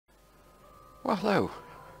Well, hello.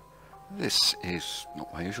 This is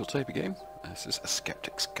not my usual type of game. This is A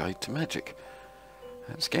Sceptics Guide to Magic.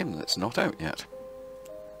 It's a game that's not out yet.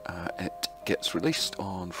 It gets released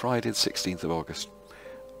on Friday the 16th of August.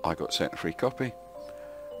 I got sent a free copy,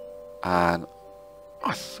 and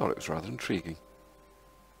I thought it was rather intriguing.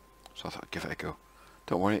 So I thought I'd give it a go.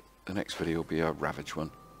 Don't worry, the next video will be a Ravage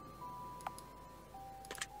one.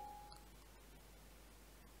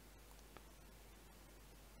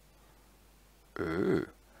 Ooh.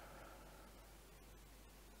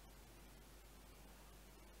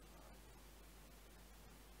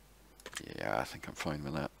 Yeah, I think I'm fine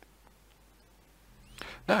with that.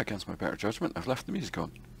 Now, against my better judgment, I've left the music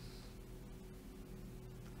on.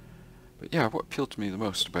 But yeah, what appealed to me the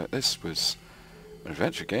most about this was an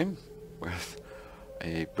adventure game with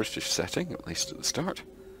a British setting, at least at the start.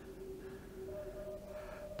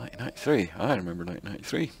 1993, I remember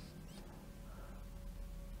 1993.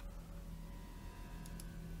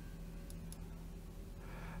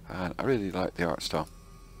 And I really like the art style.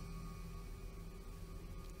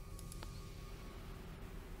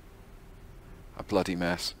 A bloody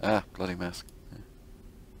mess. Ah, bloody mess. Yeah.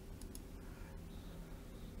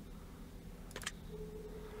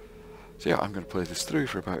 So yeah, I'm going to play this through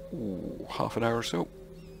for about half an hour or so.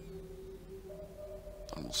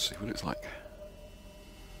 And we'll see what it's like.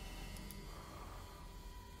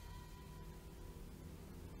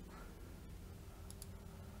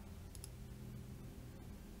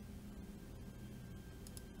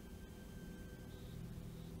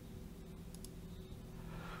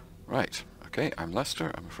 Right, okay, I'm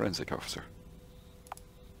Lester, I'm a forensic officer.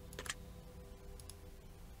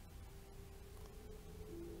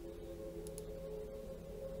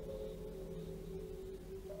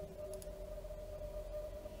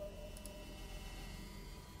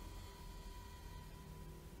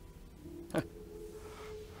 Huh.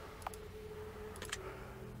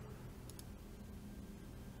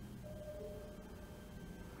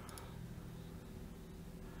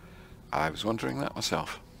 I was wondering that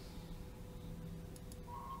myself.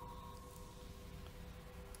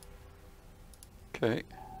 Okay.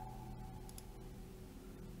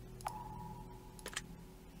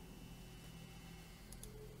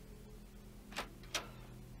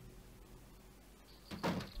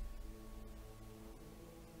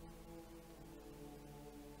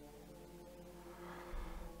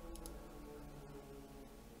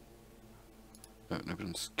 No,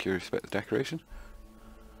 nobody's curious about the decoration.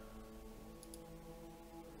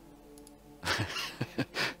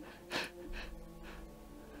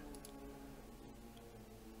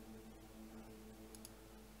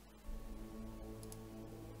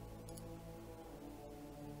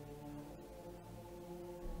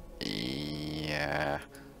 Yeah.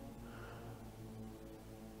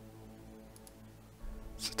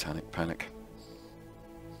 Satanic Panic.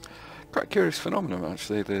 Quite a curious phenomenon,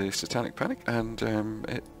 actually, the Satanic Panic, and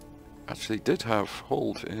it actually did have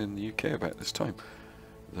hold in the UK about this time.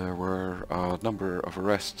 There were a number of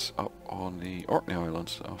arrests up on the Orkney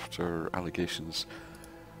Islands after allegations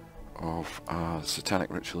of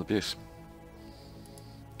satanic ritual abuse.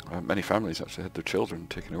 Many families actually had their children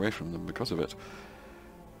taken away from them because of it.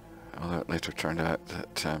 Although it later turned out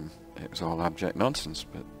that it was all abject nonsense,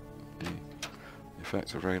 but the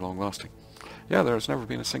effects are very long lasting. Yeah, there has never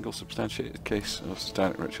been a single substantiated case of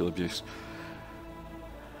satanic ritual abuse.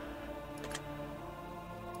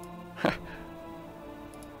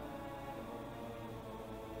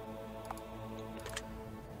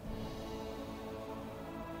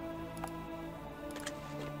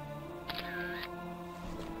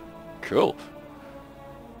 Cool.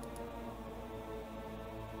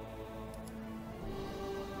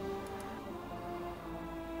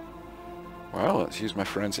 Well, let's use my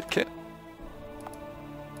forensic kit.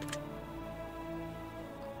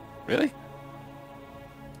 Really?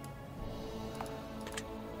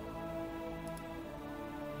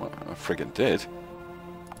 Well, I friggin' did.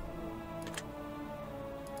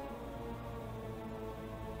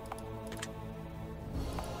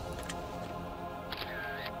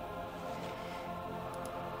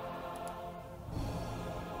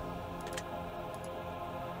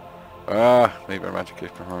 Liber Magica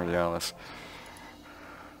Primordialis.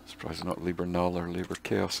 Surprised it's not Liber Null or Liber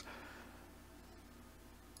Chaos.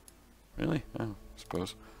 Really? Oh, I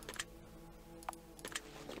suppose.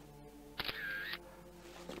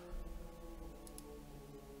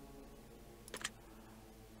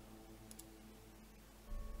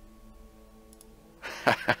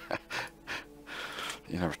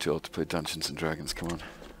 You're never too old to play Dungeons and Dragons, come on.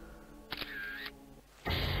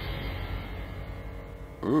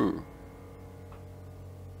 Ooh.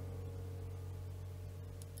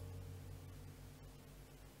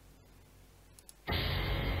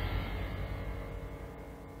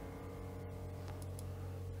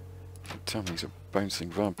 tell me he's a bouncing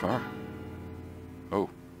vampire. Oh.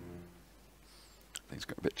 Things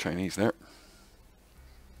got a bit Chinese there.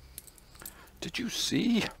 Did you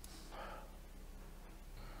see?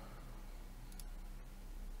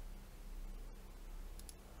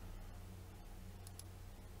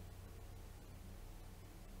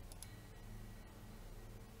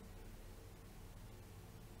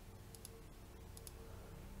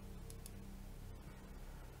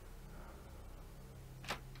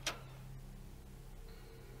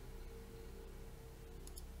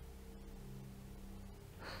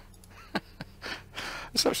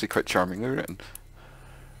 It's actually quite charmingly written.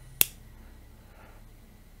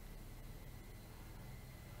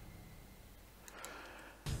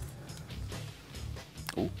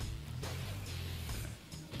 Oh.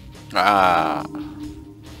 Ah.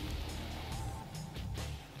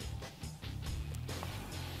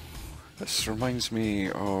 This reminds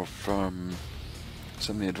me of some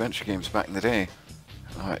of the adventure games back in the day.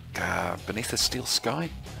 Like Beneath a Steel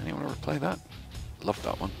Sky. Anyone ever play that? Loved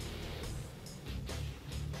that one.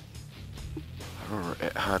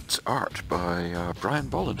 It had art by Brian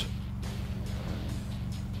Bolland.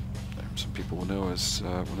 Some people will know as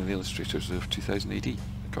one of the illustrators of 2000 AD, the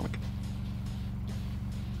comic.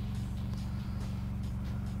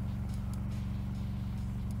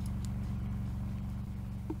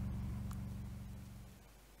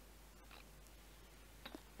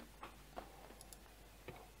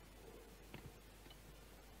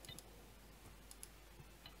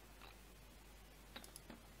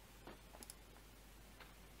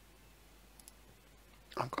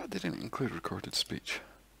 I'm glad they didn't include recorded speech.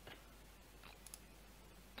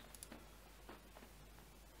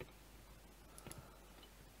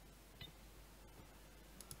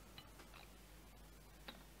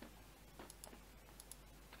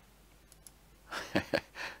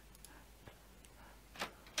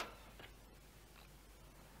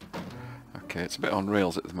 Okay, it's a bit on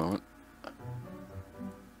rails at the moment.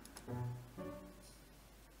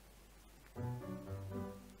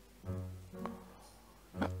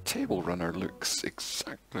 That table runner looks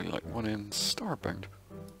exactly like one in Starbound.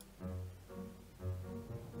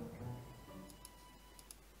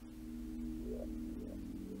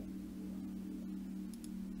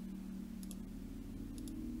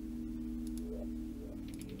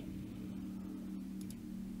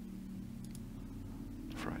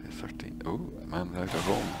 Friday the 13th. Oh, a man without a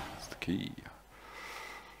home. That's the key.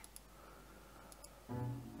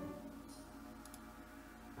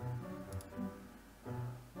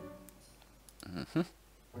 Mm-hmm.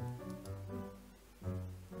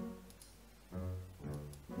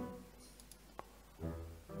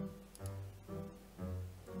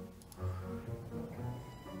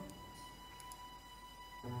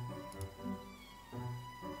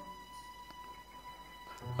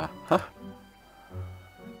 Uh-huh.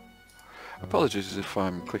 Apologies if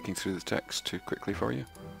I'm clicking through the text too quickly for you.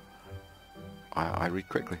 I read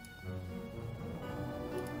quickly.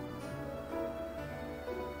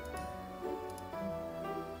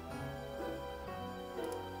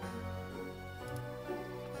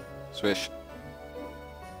 Swish.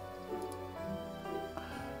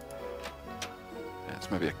 Yeah, it's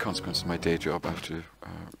maybe a consequence of my day job. I have to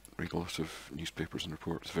read a lot of newspapers and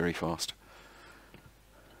reports very fast.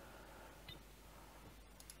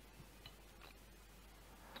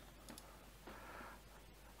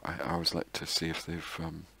 I always like to see if they've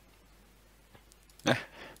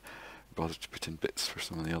bothered to put in bits for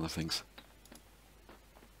some of the other things.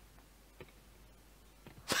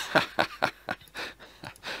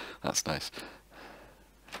 That's nice.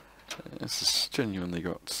 This has genuinely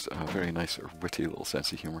got a very nice sort of witty little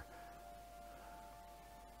sense of humour.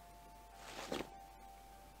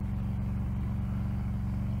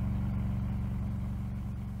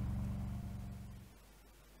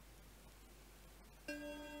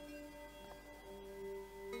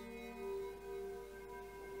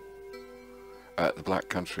 The Black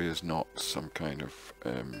Country is not some kind of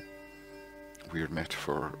weird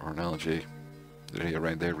metaphor or analogy. The area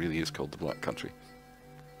around there really is called the Black Country.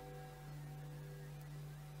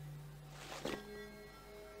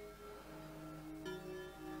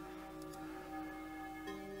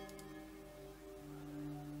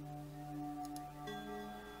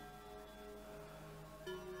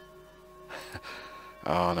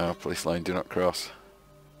 Oh no, police line, do not cross.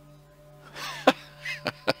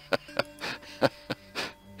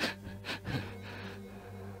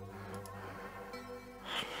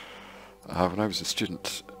 When I was a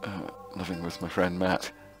student living with my friend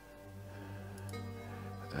Matt,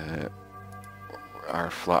 our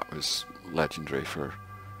flat was legendary for,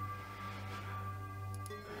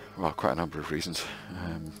 well, quite a number of reasons.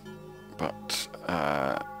 but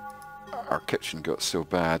our kitchen got so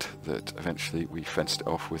bad that eventually we fenced it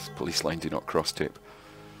off with police line do not cross tape.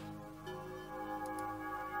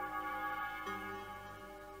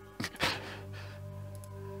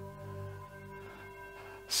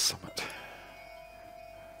 Summit.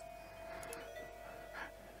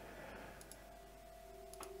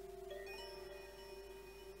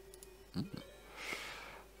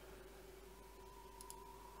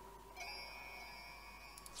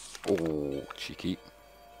 Oh, cheeky.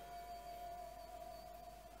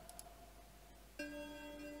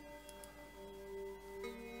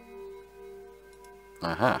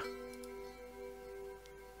 Aha.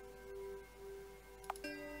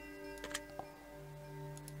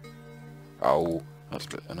 Oh, that's a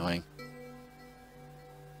bit annoying.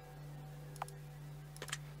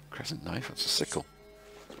 Crescent knife, that's a sickle.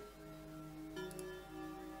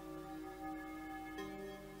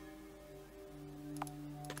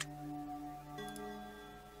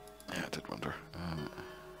 Yeah, I did wonder.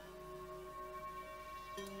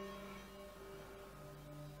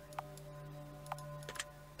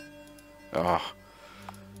 Ah,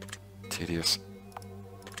 tedious.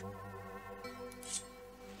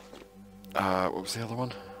 What was the other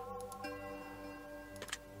one?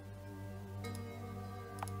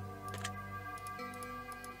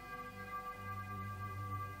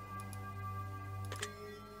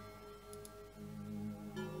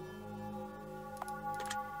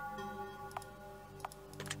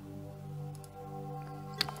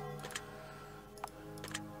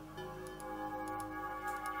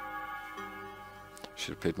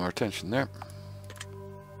 Should have paid more attention there.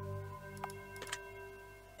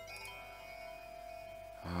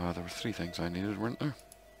 There were 3 things I needed, weren't there?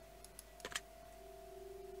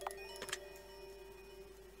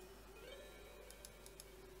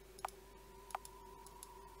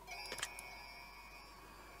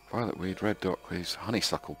 Violet weed, red dockleaves,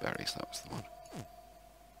 honeysuckle berries, that was the one.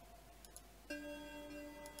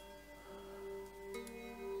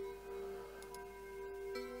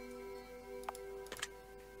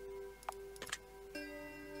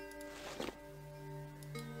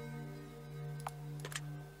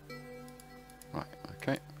 Right,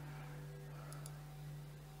 okay.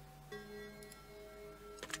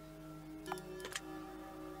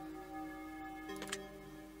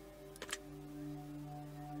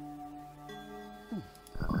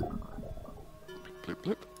 Bloop,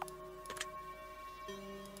 bloop.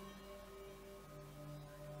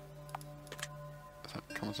 Does that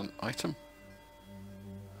come as an item?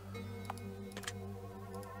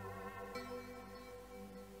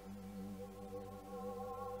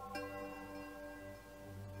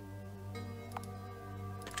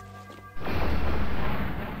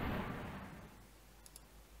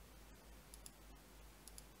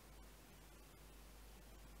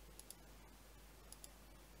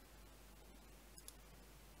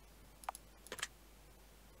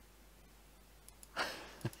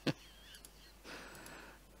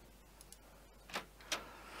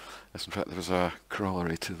 Yes, in fact there was a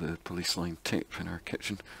corollary to the police line tape in our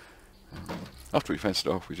kitchen. After we fenced it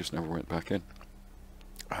off we just never went back in.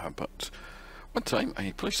 But one time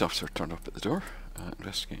a police officer turned up at the door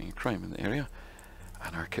investigating a crime in the area,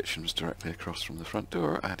 and our kitchen was directly across from the front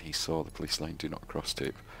door, and he saw the police line do not cross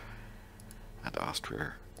tape and asked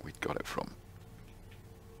where we'd got it from.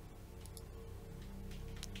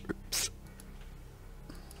 Oops.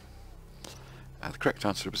 The correct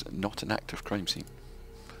answer was not an active crime scene.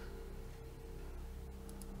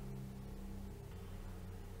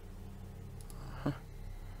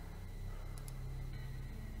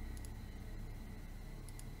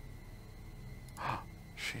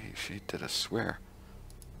 She did a swear.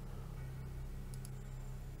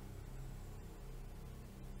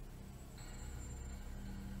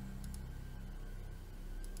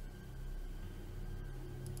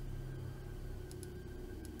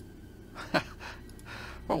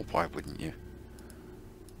 Well, why wouldn't you?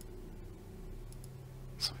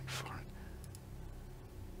 Something foreign.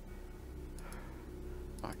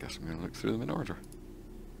 I guess I'm going to look through them in order.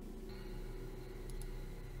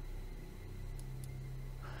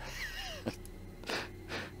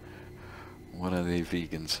 One of the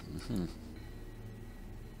vegans.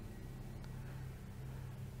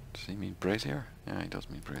 Does he mean brazier? Yeah, he does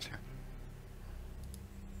mean brazier.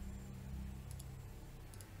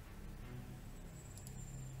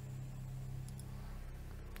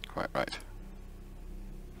 Quite right.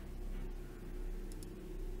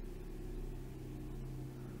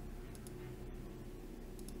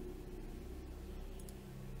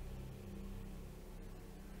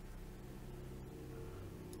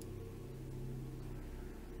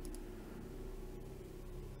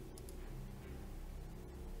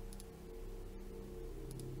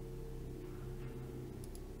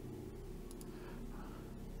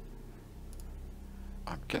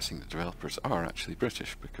 I'm guessing the developers are actually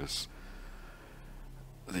British, because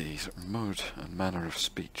the sort of mode and manner of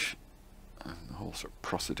speech and the whole sort of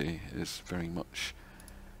prosody is very much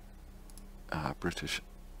British.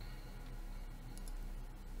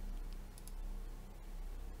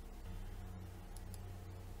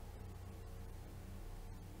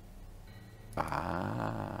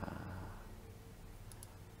 Ah.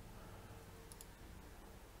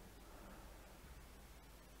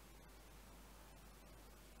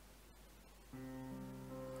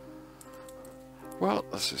 Well,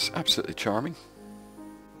 this is absolutely charming.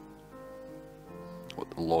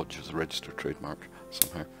 What, the lodge is a registered trademark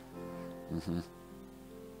somehow.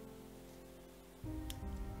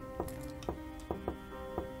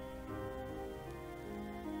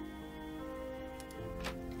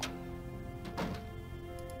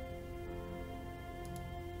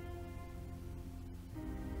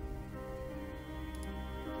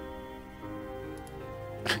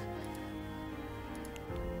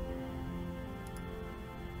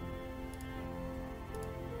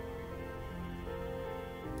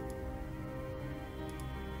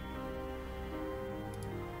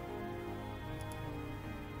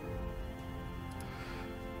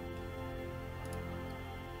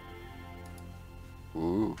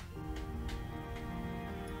 Ooh.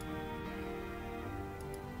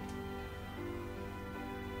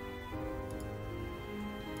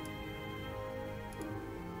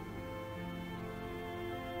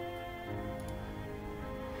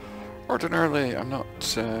 Ordinarily, I'm not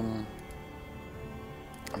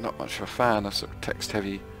much of a fan of sort of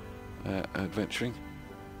text-heavy adventuring,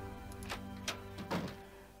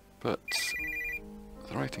 but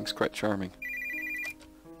the writing's quite charming.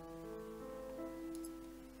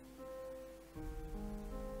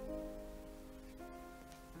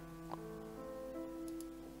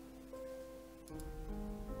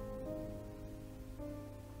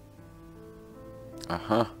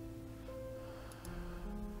 Uh-huh.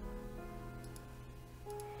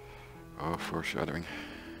 Oh, foreshadowing.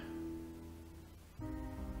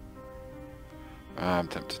 I'm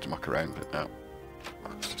tempted to muck around, but no.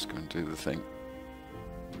 Let's just go and do the thing.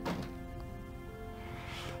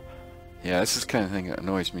 Yeah, this is the kind of thing that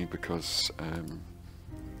annoys me, because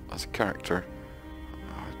as a character,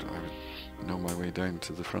 I would know my way down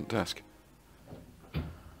to the front desk.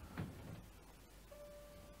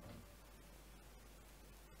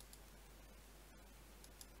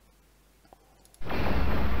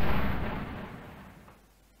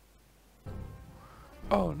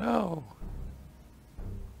 Oh no!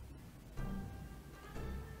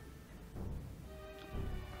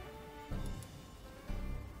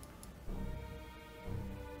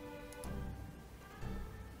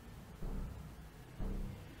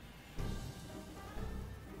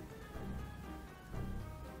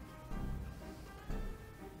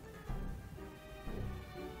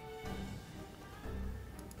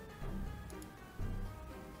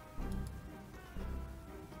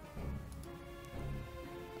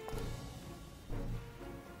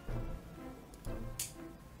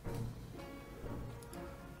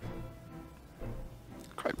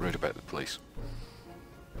 Quite rude about the police.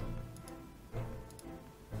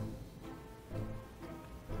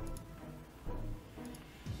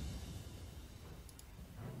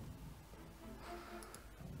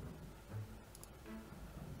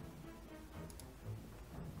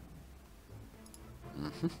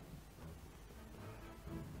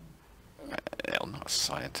 Well, not a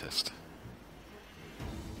scientist.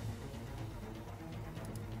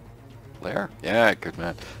 Blair? Yeah, good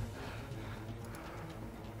man.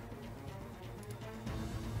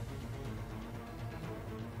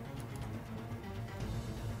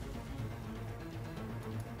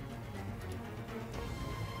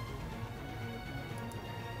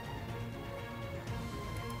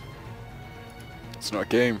 It's not a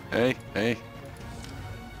game. Hey, hey.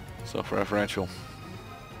 Self-referential.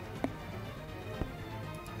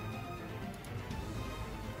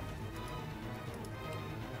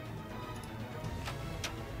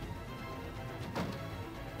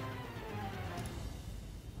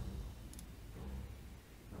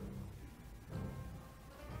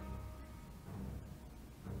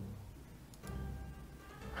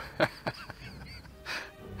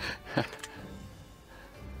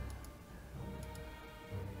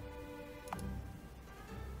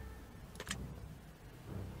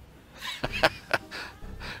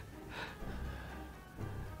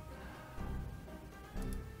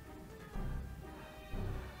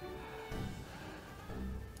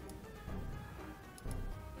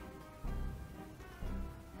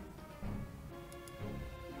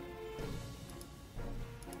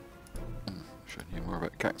 Should I know more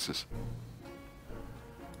about cactus?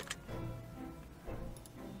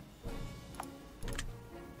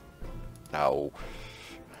 Ow.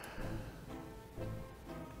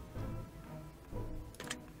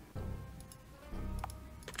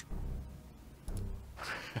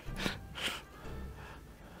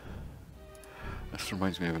 This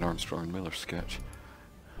reminds me of an Armstrong and Miller sketch.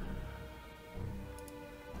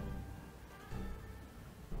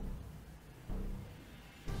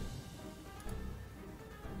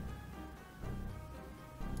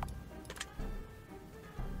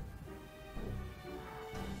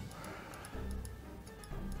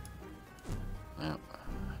 Now,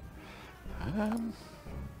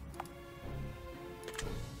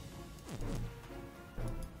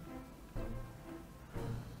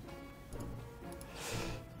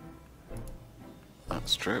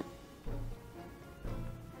 that's true.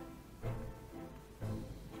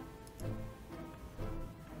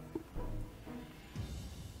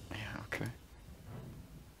 Yeah, okay.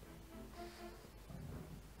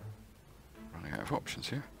 Running out of options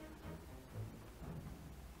here.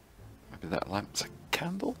 Maybe that lamp's a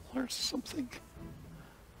candle or something?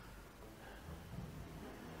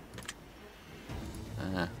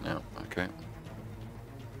 No, okay.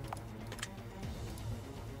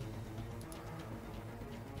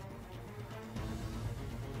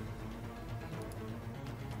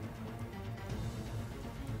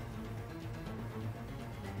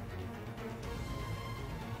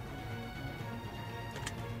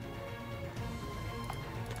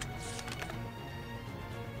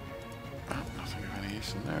 Nothing of any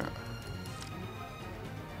use in there.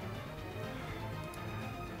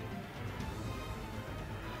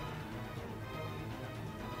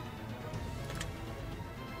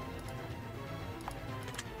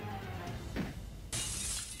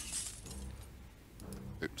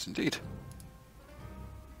 Oops, indeed.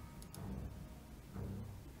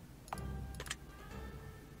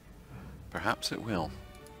 Perhaps it will.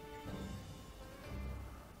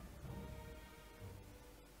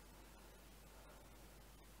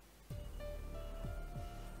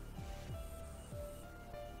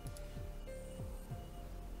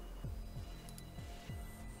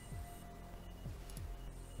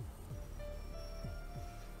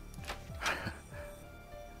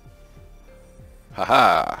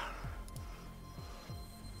 Haha!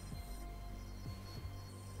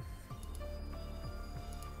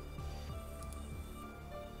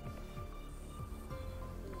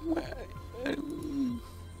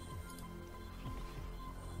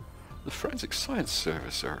 The Forensic Science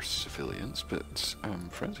Service are civilians, but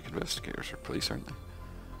forensic investigators are police, aren't they?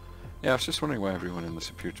 Yeah, I was just wondering why everyone in this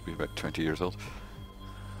appeared to be about 20 years old.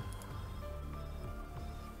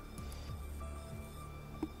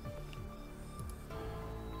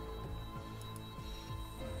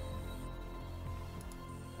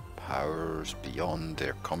 Powers beyond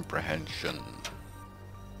their comprehension.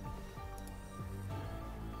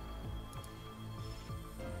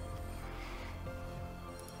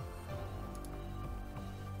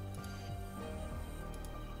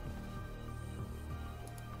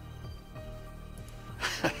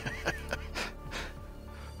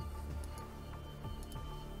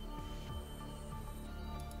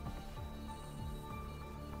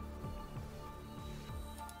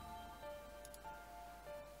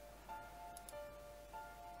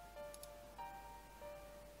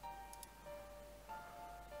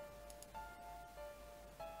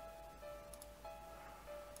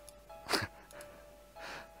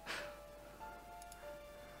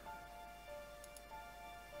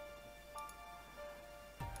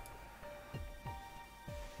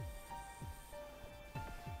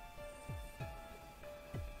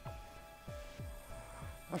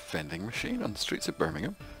 A vending machine on the streets of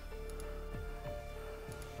Birmingham.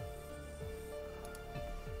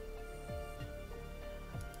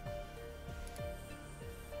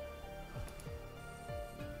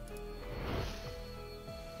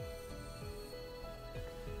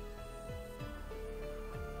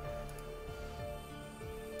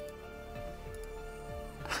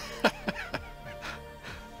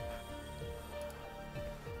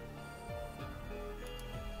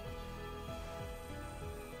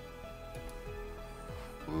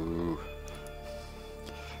 Ooh.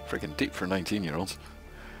 Friggin' deep for 19-year-olds.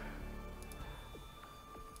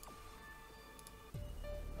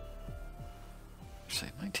 Say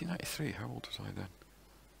 1993, how old was I then?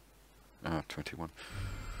 Ah, 21.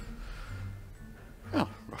 Well,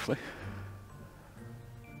 roughly.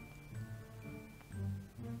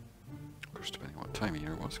 Of course, depending on what time of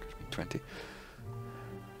year it was, could have been 20.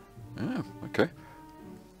 Oh, okay.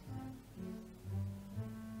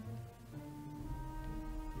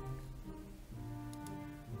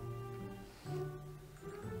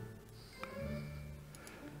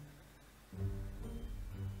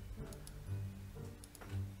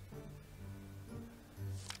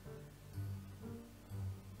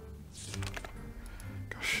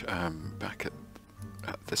 much back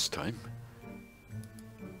at this time.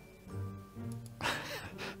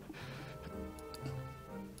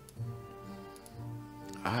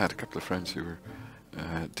 I had a couple of friends who were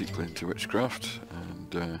deeply into witchcraft,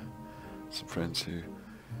 and some friends who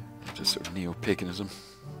did sort of neo-paganism,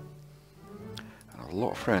 and a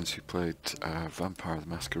lot of friends who played Vampire the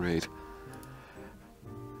Masquerade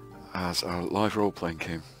as a live role-playing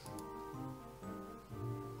game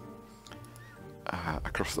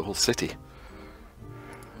across the whole city.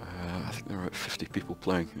 I think there were about 50 people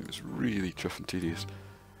playing. It was really tough and tedious.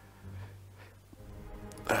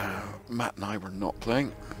 Matt and I were not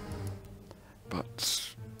playing,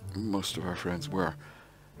 but most of our friends were.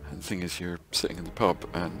 And the thing is, you're sitting in the pub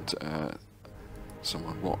and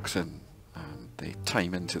someone walks in and they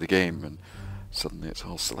time into the game, and suddenly it's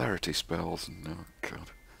all celerity spells, and oh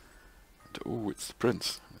god, and oh, it's the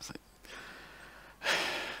prince. And it's like,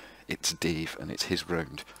 it's Dave and it's his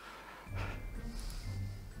round.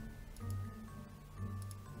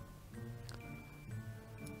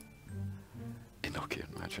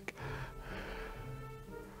 Enochian magic.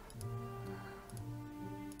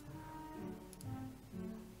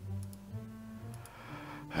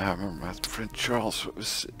 I remember my friend Charles,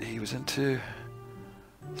 he was into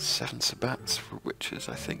 7 sabbats for witches,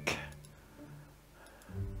 I think.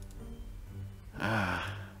 Then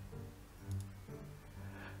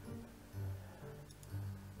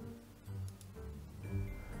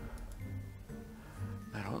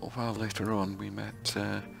a little while later on we met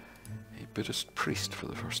a Buddhist priest for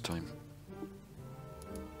the first time.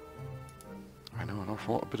 I know an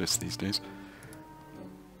awful lot of Buddhists these days.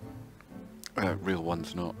 Real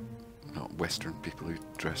ones, not Western people who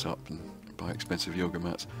dress up and buy expensive yoga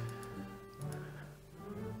mats.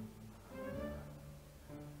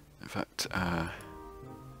 In fact, my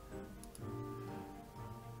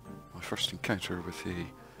first encounter with a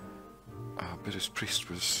Buddhist priest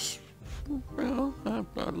was, well, a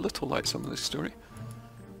little like some of this story.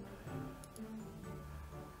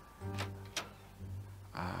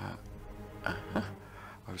 I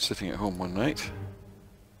was sitting at home one night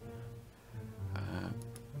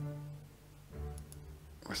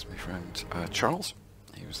with my friend Charles.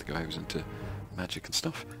 He was the guy who was into magic and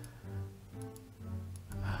stuff.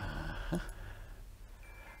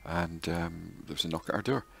 And there was a knock at our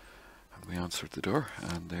door, and we answered the door,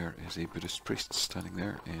 and there is a Buddhist priest standing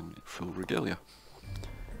there in full regalia.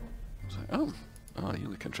 I was like, oh, you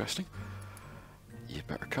look interesting. You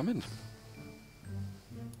better come in.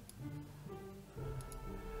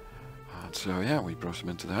 And so yeah, we brought him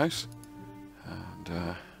into the house, and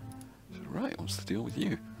said, right, what's the deal with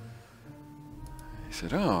you? He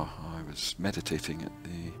said, oh, I was meditating at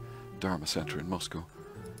the Dharma Center in Moscow,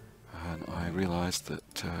 and I realized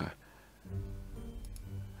that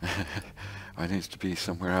I needed to be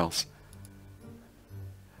somewhere else,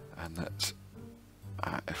 and that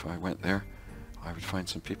if I went there I would find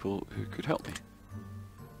some people who could help me.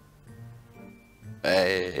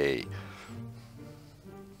 Hey!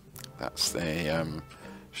 That's the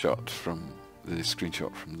shot from the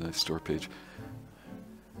screenshot from the store page.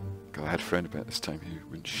 God, I had a friend about this time who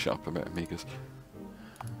wouldn't shut up about Amigas.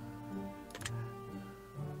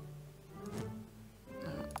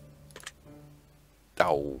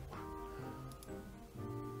 Oh.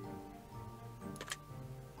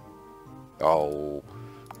 Oh.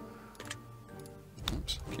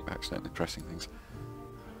 Oops, I keep accidentally pressing things.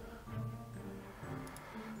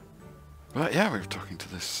 But yeah, we were talking to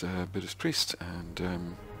this Buddhist priest,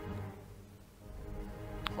 and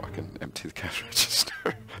I can empty the cash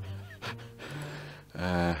register.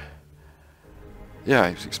 Yeah,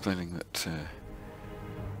 he was explaining that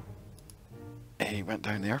he went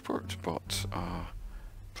down the airport, bought a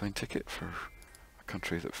plane ticket for a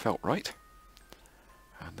country that felt right,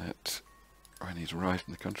 and that when he'd arrived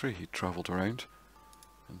in the country, he'd travelled around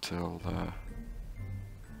until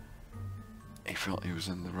he felt he was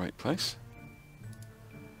in the right place,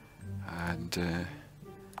 and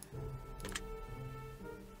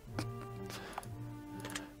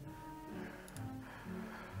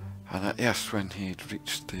that yes, when he'd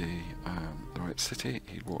reached the right city,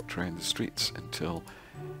 he'd walked around the streets until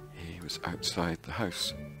he was outside the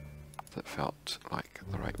house that felt like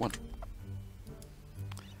the right one.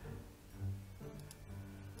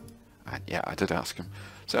 And yeah, I did ask him,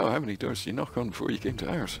 so how many doors did you knock on before you came to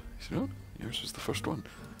ours? He said, oh, yours was the first one.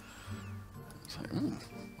 I was like,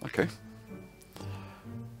 okay.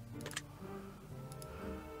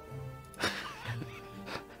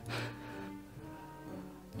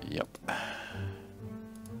 Yep.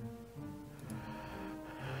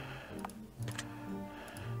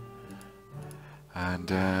 And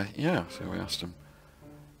yeah, so we asked him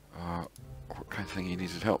what kind of thing he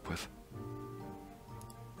needed help with.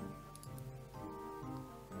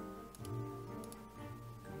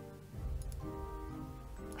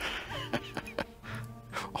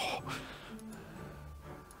 Oh.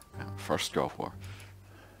 Yeah, first Gulf War.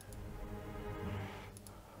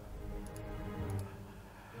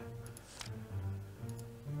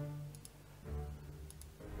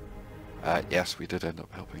 Yes, we did end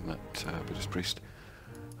up helping that Buddhist priest.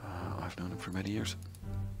 I've known him for many years.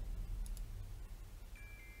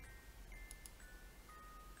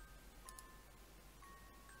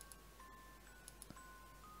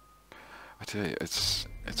 I tell you, it's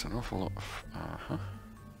an awful lot of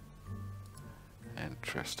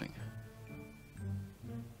interesting.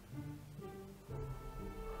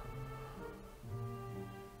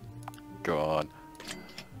 Go on.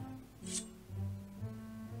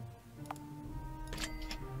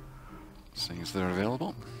 Things that are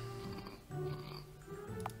available.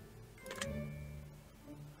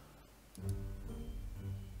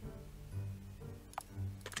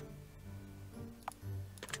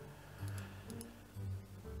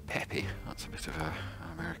 Peppy, that's a bit of an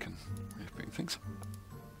American way of putting things.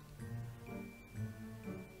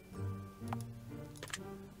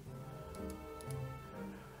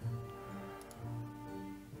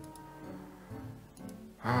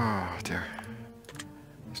 Oh dear.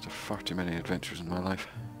 Used to have far too many adventures in my life.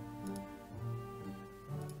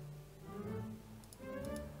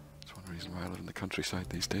 That's one reason why I live in the countryside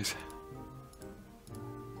these days.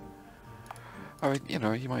 I mean, you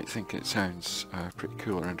know, you might think it sounds pretty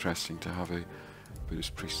cool or interesting to have a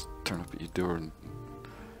Buddhist priest turn up at your door and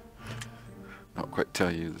not quite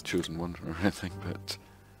tell you the chosen one or anything, but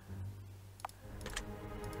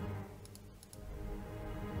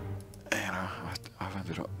you know, I've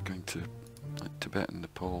ended up going to like Tibet and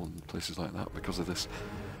Nepal and places like that because of this.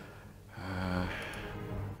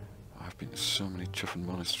 I've been to so many chuffing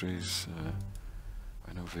monasteries.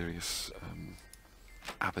 I know various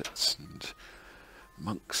abbots and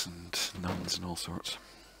monks and nuns and all sorts.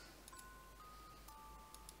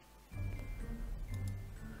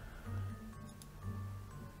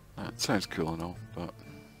 It sounds cool and all, but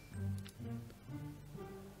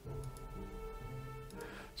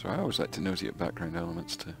so I always like to nosy at background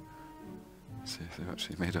elements to see if they've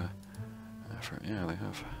actually made an effort. Yeah, they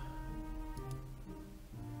have.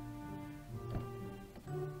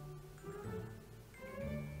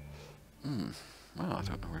 Well, I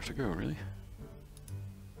don't know where to go, really.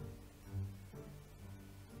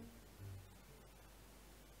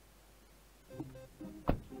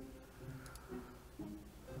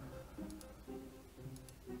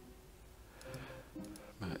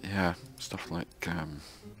 But yeah, stuff like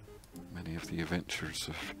many of the adventures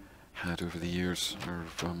I've had over the years are,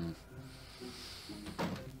 well,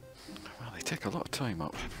 they take a lot of time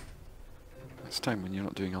up. It's time when you're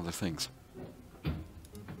not doing other things.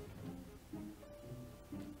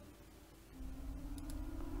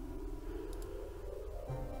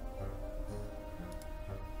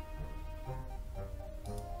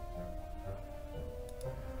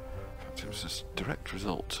 It was this direct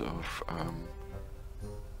result of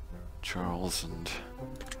Charles and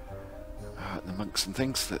the monks and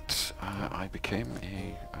things that I became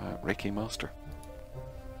a Reiki master.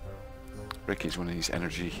 Reiki is one of these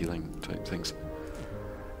energy healing type things.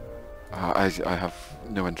 I have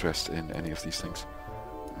no interest in any of these things,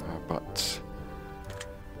 but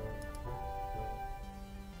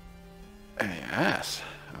yes,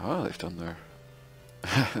 oh, they've done their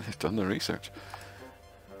they've done their research.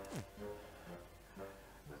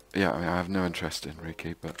 Yeah, I mean, I have no interest in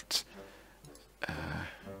Reiki, but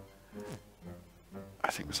I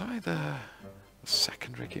think, was I the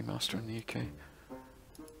second Reiki master in the UK?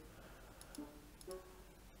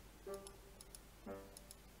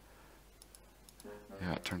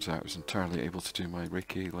 Yeah, it turns out I was entirely able to do my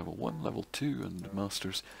Reiki level 1, level 2 and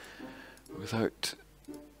masters without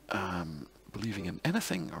believing in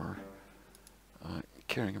anything or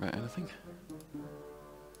caring about anything.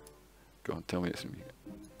 Go on, tell me it's Amiga.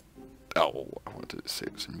 Oh, I wanted to say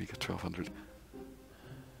it was Amiga 1200.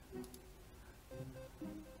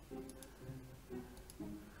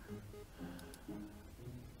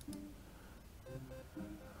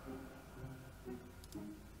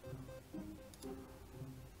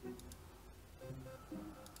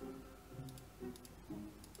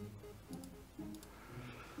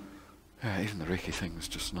 Yeah, even the Reiki thing was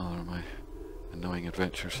just another of my annoying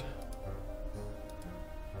adventures.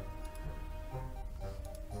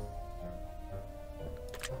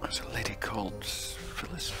 There's a lady called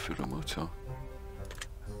Phyllis Furumoto.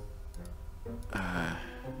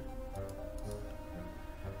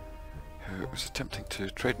 Who was attempting to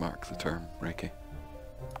trademark the term Reiki.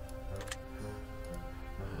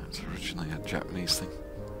 It's originally a Japanese thing.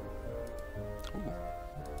 Ooh,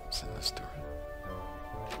 what's in this door?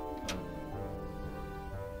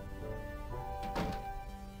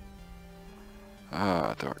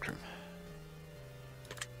 Ah, dark room.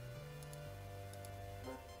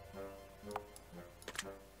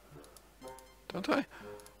 Don't I? I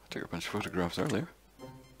took a bunch of photographs earlier.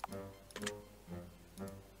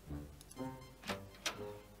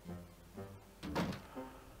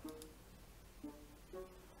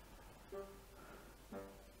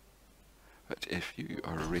 But if you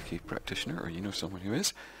are a Reiki practitioner or you know someone who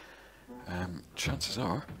is, chances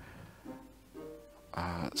are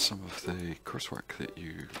some of the coursework that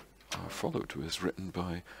you followed was written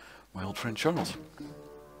by my old friend Charles.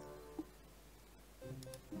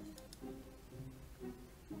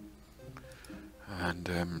 And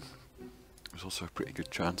there's also a pretty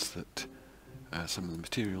good chance that some of the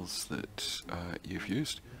materials that you've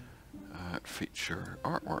used feature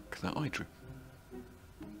artwork that I drew.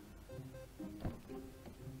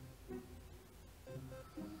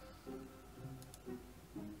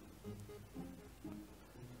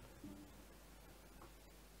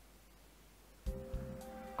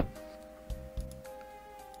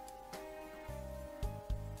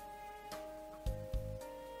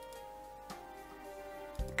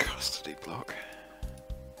 Custody block.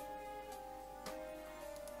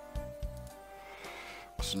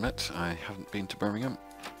 Must admit, I haven't been to Birmingham.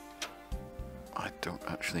 I don't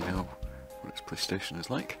actually know what its police station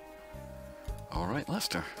is like. Alright,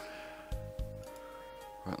 Leicester.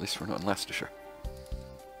 Well, at least we're not in Leicestershire.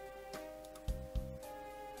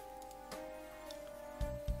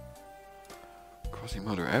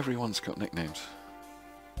 Quasimodo, everyone's got nicknames.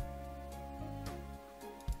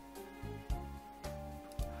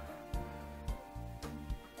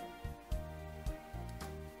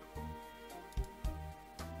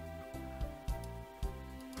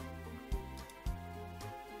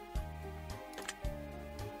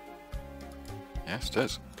 Yes, it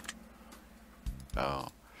is. Oh.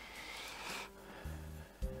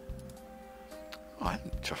 I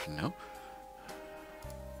don't chuffing know.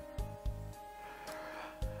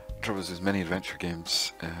 The trouble is, as many adventure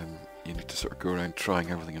games, you need to sort of go around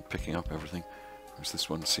trying everything and picking up everything. Whereas this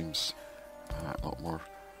one seems a lot more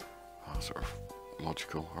sort of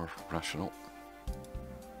logical or rational.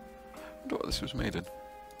 I wonder what this was made in.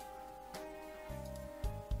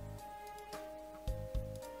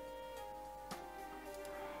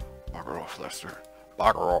 Bugger off, Leicester.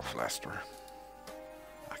 Bugger off, Leicester.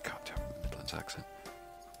 I can't do a Midlands accent.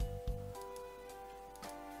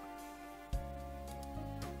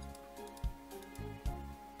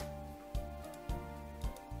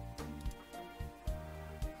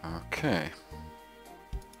 Okay.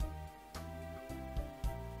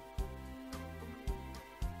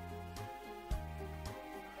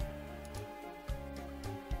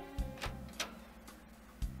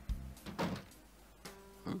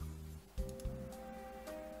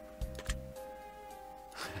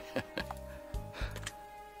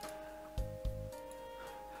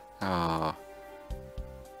 Ah.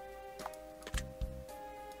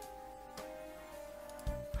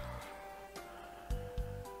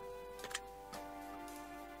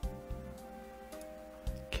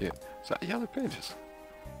 Cute. Is that Yellow Pages?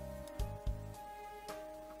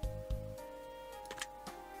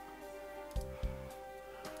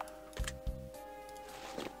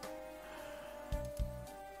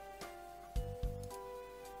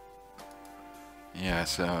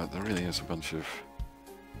 Yes, there really is a bunch of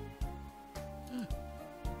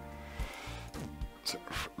sort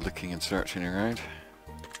of looking and searching around.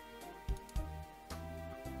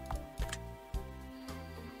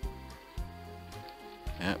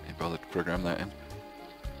 Yeah, you bothered to program that in.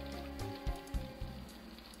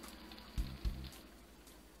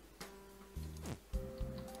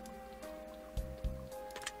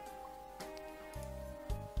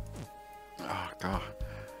 Oh god.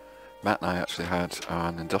 Matt and I actually had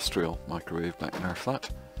an industrial microwave back in our flat.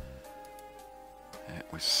 It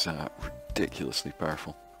was ridiculously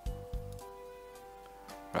powerful.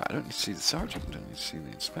 Right, I don't need to see the sergeant, I don't need to see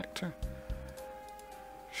the inspector.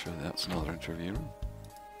 Surely that's another interview room.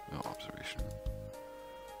 No, observation room.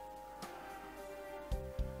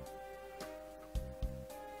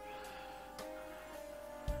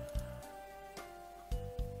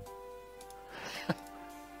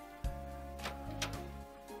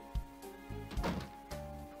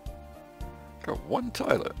 Got one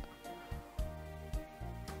toilet.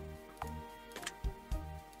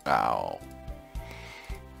 Ow.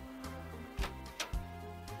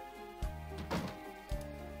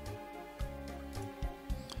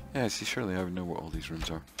 Yeah, see, surely I would know what all these rooms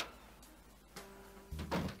are.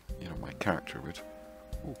 You know, my character would.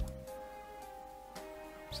 Ooh.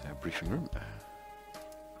 Is there a briefing room?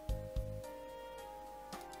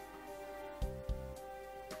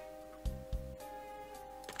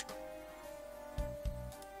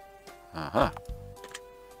 Aha!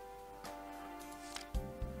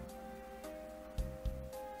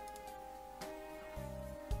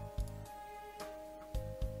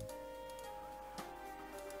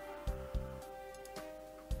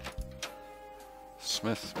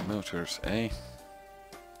 Smith Motors, eh?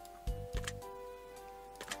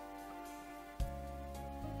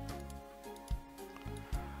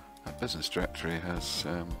 That business directory has,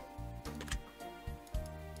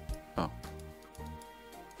 oh.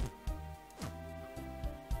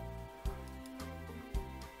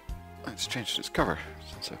 It's changed its cover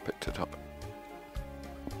since I picked it up.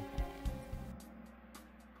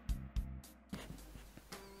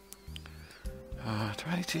 Do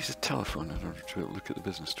I need to use a telephone in order to look at the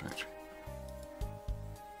business directory?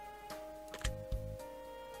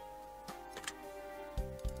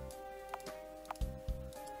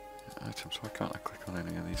 Items, why can't I click on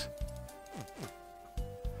any of these?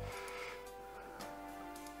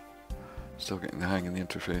 Still getting the hang of the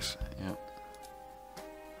interface, yeah.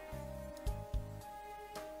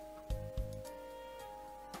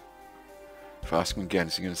 If I ask him again,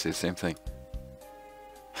 is he going to say the same thing?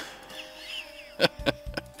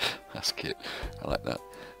 That's cute. I like that.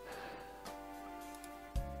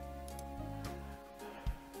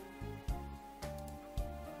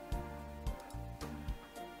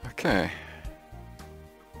 Okay.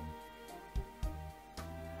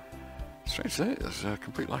 Strange that there's a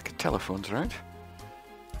complete lack of telephones around.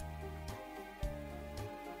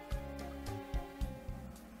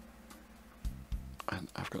 And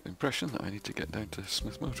I've got the impression that I need to get down to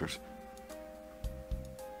Smith Motors.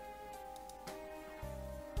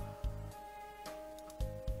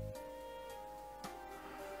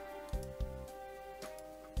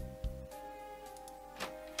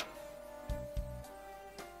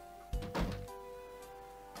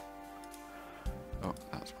 Oh,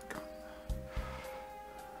 that's my car.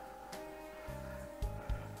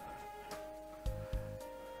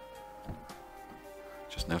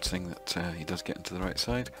 Just noticing that he does get into the right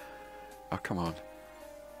side. Oh, come on.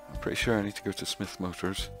 I'm pretty sure I need to go to Smith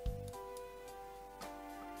Motors.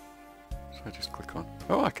 So I just click on...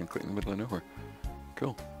 Oh, I can click in the middle of nowhere.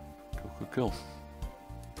 Cool. Cool, cool, cool.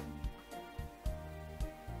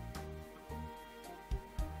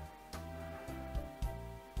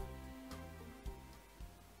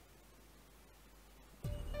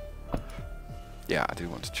 Yeah, I do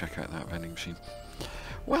want to check out that vending machine.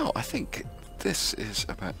 Well, I think this is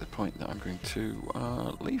about the point that I'm going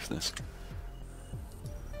to leave this.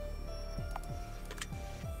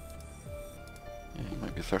 Yeah, you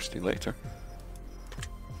might be thirsty later.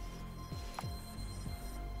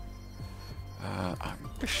 I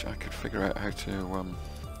wish I could figure out how to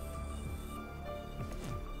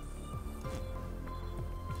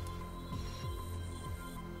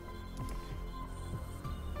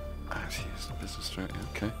use the business directory,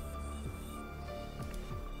 okay.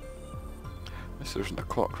 Unless there isn't a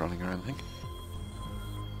clock running or anything.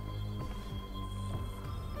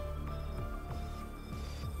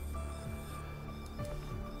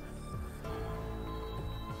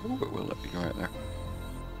 Oh, it will let me go out there.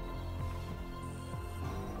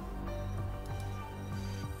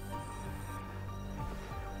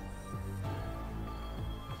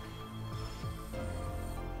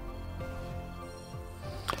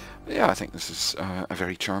 Yeah, I think this is a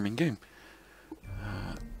very charming game.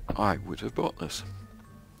 I would have bought this.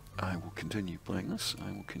 I will continue playing this.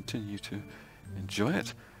 I will continue to enjoy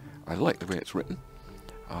it. I like the way it's written.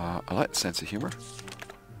 I like the sense of humour.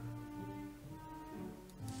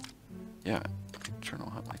 Yeah, journal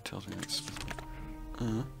happily tells me it's...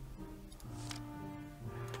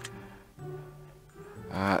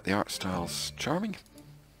 the art style's charming.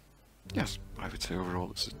 Yes, I would say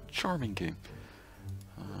overall it's a charming game.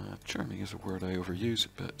 Charming is a word I overuse,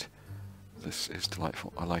 but this is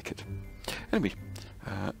delightful. I like it. Anyway,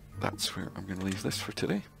 that's where I'm going to leave this for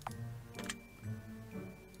today.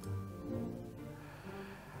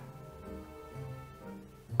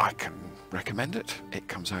 I can recommend it. It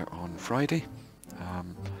comes out on Friday. I'll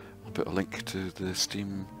put a link to the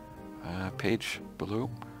Steam page below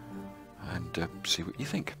and see what you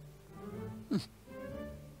think.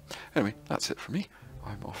 Anyway, that's it for me.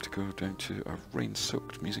 I'm off to go down to a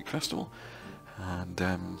rain-soaked music festival, and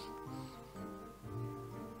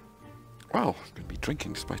well, I'm going to be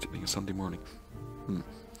drinking despite it being a Sunday morning.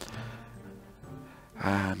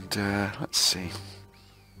 And let's see.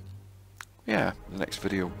 yeah, the next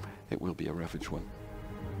video, it will be a ravage one.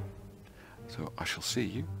 So I shall see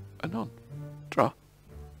you anon. Tra.